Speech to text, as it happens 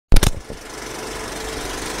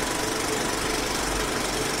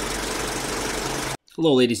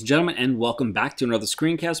Hello ladies and gentlemen, and welcome back to another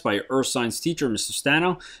screencast by your Earth Science teacher, Mr.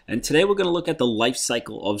 Stano. And today we're going to look at the life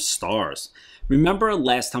cycle of stars. Remember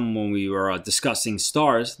last time when we were discussing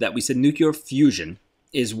stars that we said nuclear fusion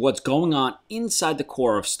is what's going on inside the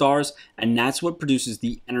core of stars, and that's what produces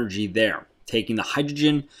the energy there. Taking the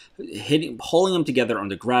hydrogen, pulling them together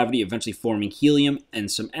under gravity, eventually forming helium and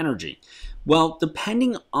some energy. Well,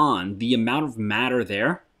 depending on the amount of matter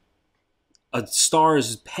there, a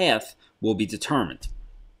star's path will be determined.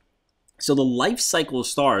 So the life cycle of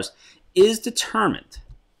stars is determined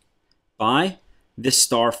by this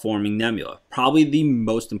star-forming nebula, probably the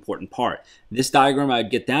most important part. This diagram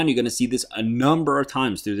I'd get down, you're going to see this a number of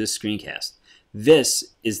times through this screencast.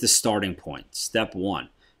 This is the starting point, step one.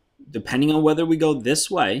 Depending on whether we go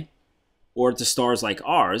this way or to stars like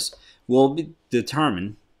ours, will be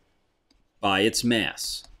determined by its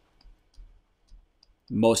mass.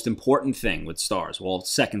 Most important thing with stars, well,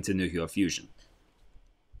 second to nuclear fusion.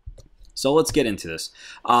 So let's get into this.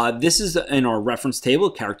 This is in our reference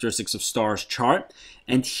table, characteristics of stars chart,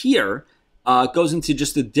 and here it goes into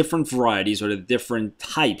just the different varieties or the different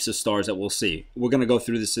types of stars that we'll see. We're going to go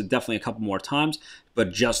through this definitely a couple more times,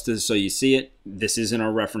 but just so you see it, this is in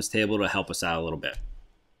our reference table to help us out a little bit.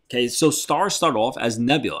 Okay, so stars start off as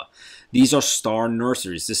nebula. These are star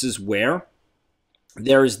nurseries. This is where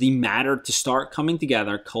there is the matter to start coming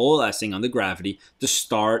together, coalescing under gravity to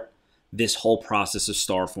start this whole process of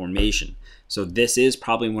star formation. So this is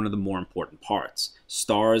probably one of the more important parts.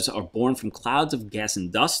 Stars are born from clouds of gas and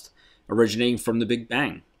dust originating from the Big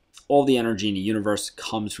Bang. All the energy in the universe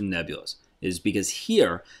comes from nebulas. It is because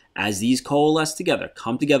here, as these coalesce together,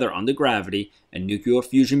 come together under gravity, and nuclear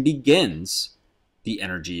fusion begins, the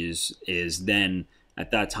energy is then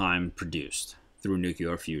at that time produced through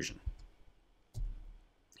nuclear fusion.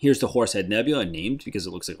 Here's the Horsehead Nebula, named because it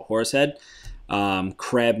looks like a horse head.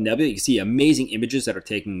 Crab Nebula, you can see amazing images that are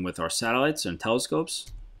taken with our satellites and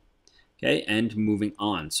telescopes. Okay, and moving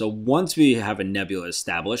on. So once we have a nebula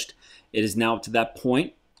established, it is now up to that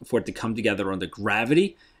point for it to come together under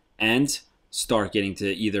gravity and start getting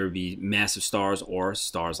to either be massive stars or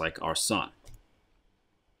stars like our sun.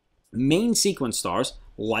 Main sequence stars,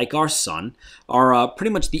 like our sun, are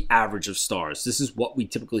pretty much the average of stars. This is what we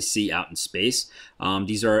typically see out in space.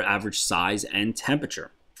 These are average size and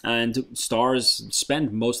temperature. And stars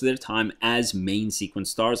spend most of their time as main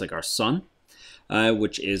sequence stars, like our sun,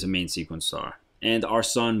 which is a main sequence star. And our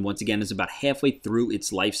sun, once again, is about halfway through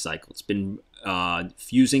its life cycle. It's been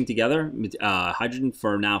fusing together hydrogen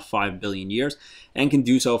for now 5 billion years and can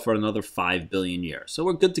do so for another 5 billion years. So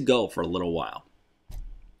we're good to go for a little while.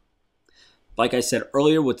 Like I said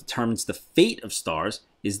earlier, what determines the fate of stars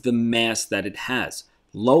is the mass that it has.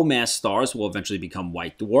 Low mass stars will eventually become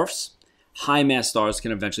white dwarfs. High mass stars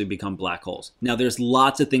can eventually become black holes. Now there's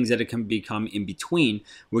lots of things that it can become in between.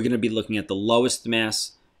 We're going to be looking at the lowest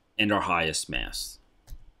mass and our highest mass.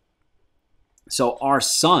 So our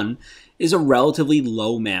sun is a relatively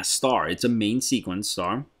low mass star. It's a main sequence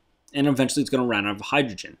star, and eventually it's going to run out of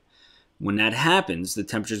hydrogen. When that happens, the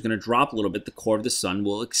temperature is going to drop a little bit. The core of the sun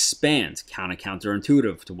will expand,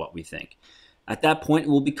 counterintuitive to what we think. At that point, it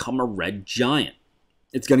will become a red giant.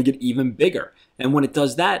 It's going to get even bigger. And when it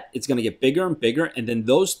does that, it's going to get bigger and bigger. And then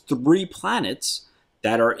those 3 planets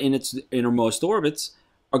that are in its innermost orbits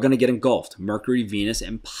are going to get engulfed. Mercury, Venus,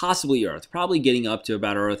 and possibly Earth. Probably getting up to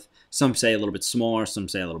about Earth. Some say a little bit smaller, some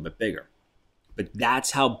say a little bit bigger. But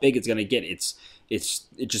that's how big it's going to get. It's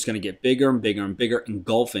just going to get bigger and bigger and bigger,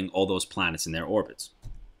 engulfing all those planets in their orbits.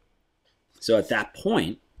 So at that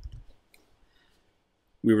point,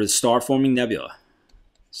 we were the star-forming nebula,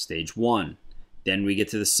 stage 1. Then we get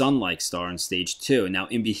to the sun-like star in stage 2. And now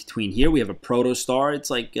in between here, we have a protostar. It's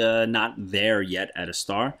like not there yet at a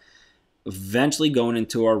star. Eventually going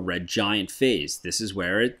into our red giant phase. This is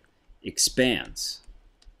where it expands.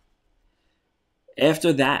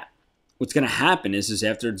 After that, what's going to happen is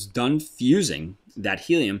after it's done fusing that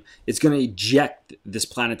helium, it's going to eject this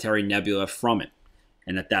planetary nebula from it.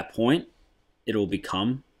 And at that point, it will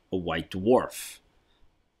become a white dwarf.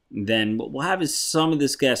 Then what we'll have is some of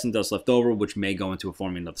this gas and dust left over, which may go into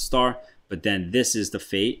forming another star. But then this is the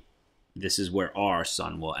fate. This is where our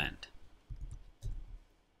sun will end.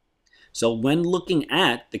 So when looking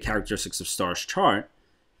at the characteristics of stars chart,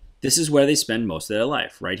 this is where they spend most of their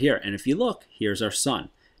life, right here. And if you look, here's our sun.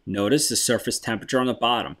 Notice the surface temperature on the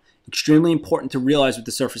bottom. Extremely important to realize with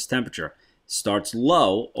the surface temperature. It starts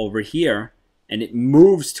low over here, and it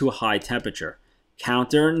moves to a high temperature,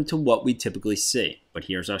 counter to what we typically see. But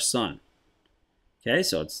here's our sun. Okay,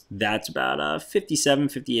 so that's about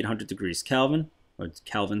 5,800 degrees Kelvin, or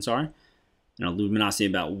Kelvin, sorry. luminosity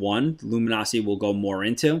about 1. Luminosity we'll go more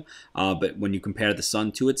into, but when you compare the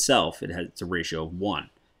sun to itself, it's a ratio of 1.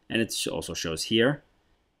 And it also shows here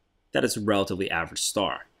that it's a relatively average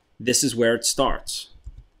star. This is where it starts,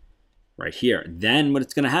 right here. Then what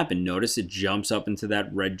it's going to happen, notice it jumps up into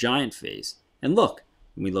that red giant phase. And look,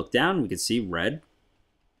 when we look down, we can see red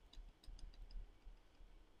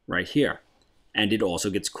right here. And it also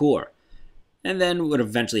gets cooler. And then what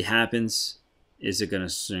eventually happens is it going to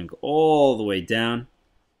sink all the way down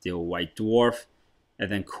to a white dwarf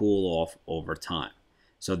and then cool off over time.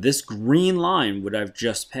 So this green line would have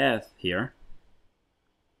just passed here.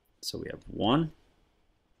 So we have 1,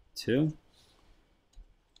 2,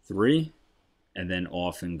 3, and then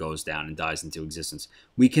often goes down and dies into existence.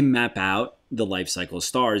 We can map out the life cycle of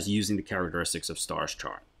stars using the characteristics of stars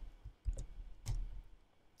chart.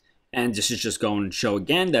 And this is just going to show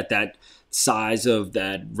again that that size of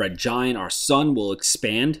that red giant, our sun, will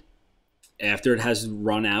expand after it has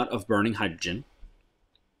run out of burning hydrogen.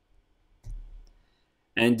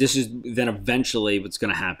 And this is then eventually what's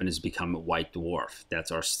going to happen is become a white dwarf.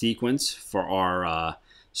 That's our sequence for our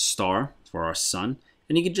star, for our sun.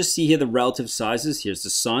 And you can just see here the relative sizes. Here's the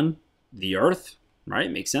sun, the Earth,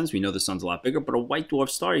 right? Makes sense. We know the sun's a lot bigger, but a white dwarf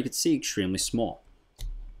star you can see extremely small.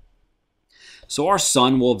 So our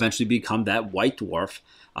sun will eventually become that white dwarf,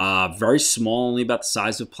 very small, only about the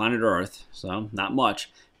size of planet Earth, so not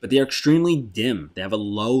much, but they are extremely dim. They have a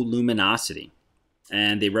low luminosity,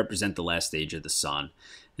 and they represent the last stage of the sun.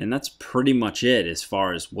 And that's pretty much it as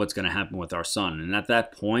far as what's going to happen with our sun. And at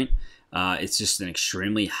that point, it's just an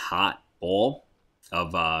extremely hot ball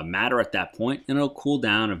of matter at that point, and it'll cool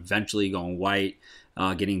down, eventually going white,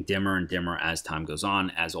 getting dimmer and dimmer as time goes on,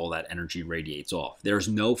 as all that energy radiates off. There's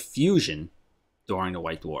no fusion during the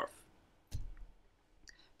white dwarf.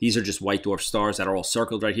 These are just white dwarf stars that are all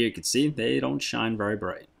circled right here. You can see they don't shine very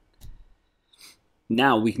bright.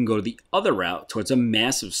 Now we can go to the other route towards a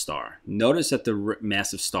massive star. Notice that the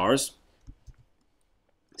massive stars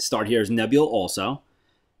start here as nebula also.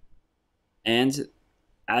 And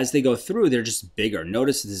as they go through, they're just bigger.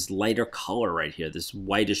 Notice this lighter color right here, this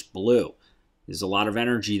whitish blue. There's a lot of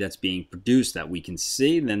energy that's being produced that we can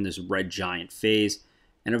see. Then there's red giant phase.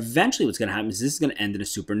 And eventually what's going to happen is this is going to end in a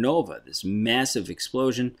supernova, this massive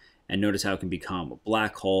explosion. And notice how it can become a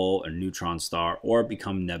black hole, a neutron star, or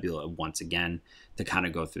become nebula once again to kind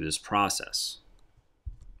of go through this process.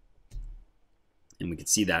 And we can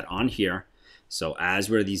see that on here. So as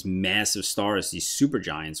we're these massive stars, these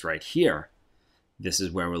supergiants right here, this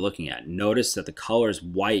is where we're looking at. Notice that the colors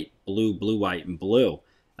white, blue, blue, white, and blue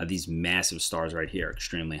of these massive stars right here,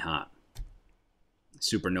 extremely hot.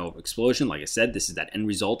 Supernova explosion, like I said, this is that end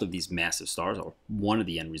result of these massive stars, or one of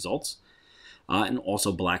the end results, and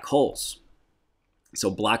also black holes. So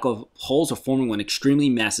black holes are forming when extremely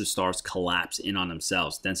massive stars collapse in on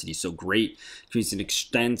themselves. Density is so great, it creates an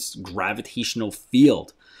extensive gravitational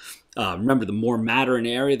field. Remember, the more matter in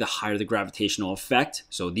an area, the higher the gravitational effect.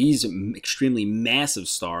 So these extremely massive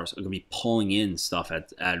stars are going to be pulling in stuff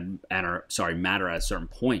matter at a certain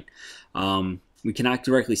point. We cannot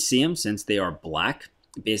directly see them since they are black.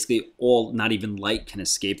 Basically, not even light can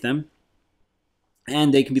escape them.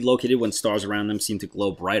 And they can be located when stars around them seem to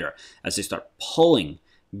glow brighter as they start pulling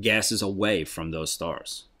gases away from those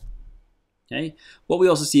stars. Okay. Well, we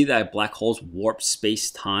also see that black holes warp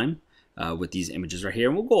space-time with these images right here.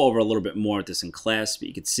 And we'll go over a little bit more of this in class, but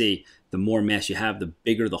you can see the more mass you have, the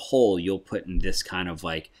bigger the hole you'll put in this kind of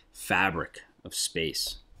like fabric of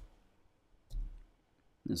space.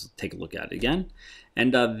 Let's take a look at it again.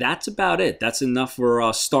 And that's about it. That's enough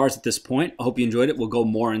for stars at this point. I hope you enjoyed it. We'll go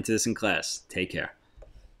more into this in class. Take care.